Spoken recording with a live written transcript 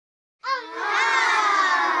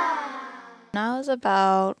When I was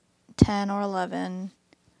about 10 or 11,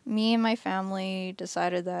 me and my family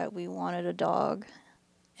decided that we wanted a dog.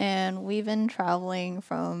 And we've been traveling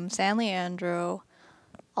from San Leandro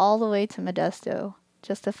all the way to Modesto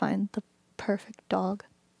just to find the perfect dog.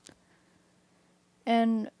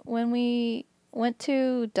 And when we went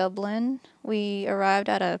to Dublin, we arrived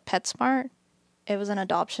at a PetSmart. It was an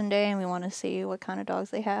adoption day and we wanted to see what kind of dogs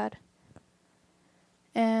they had.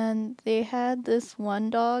 And they had this one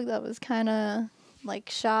dog that was kind of like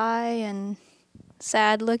shy and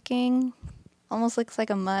sad looking. Almost looks like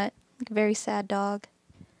a mutt, like a very sad dog.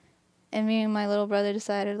 And me and my little brother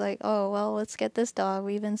decided like, oh, well, let's get this dog.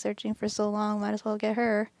 We've been searching for so long, might as well get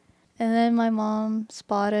her. And then my mom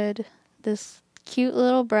spotted this cute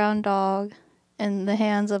little brown dog in the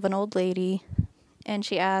hands of an old lady. And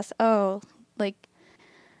she asked, oh, like,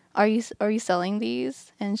 are you selling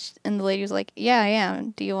these? And the lady was like, yeah, I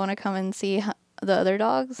am. Do you want to come and see the other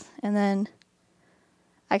dogs? And then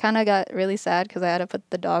I kind of got really sad because I had to put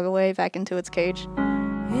the dog away back into its cage.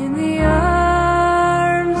 In the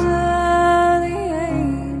arms of the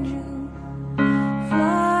angel,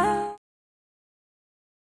 fly.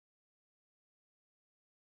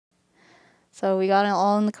 So we got it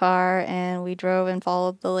all in the car and we drove and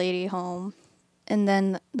followed the lady home. And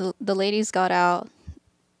then the ladies got out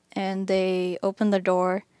and they opened the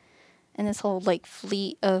door and this whole like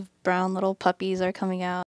fleet of brown little puppies are coming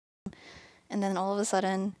out. And then all of a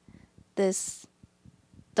sudden this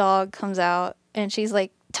dog comes out and she's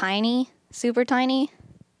like tiny, super tiny.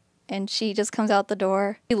 And she just comes out the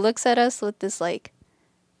door. She looks at us with this like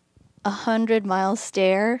 100-mile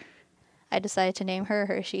stare. I decided to name her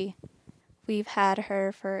Hershey. We've had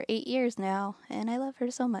her for 8 years now and I love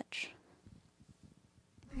her so much.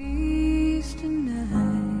 Peace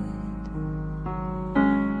tonight.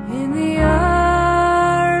 In the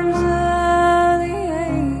arms of the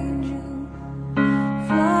angel,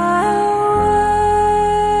 fly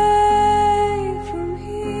away from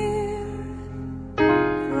here,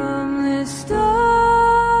 from this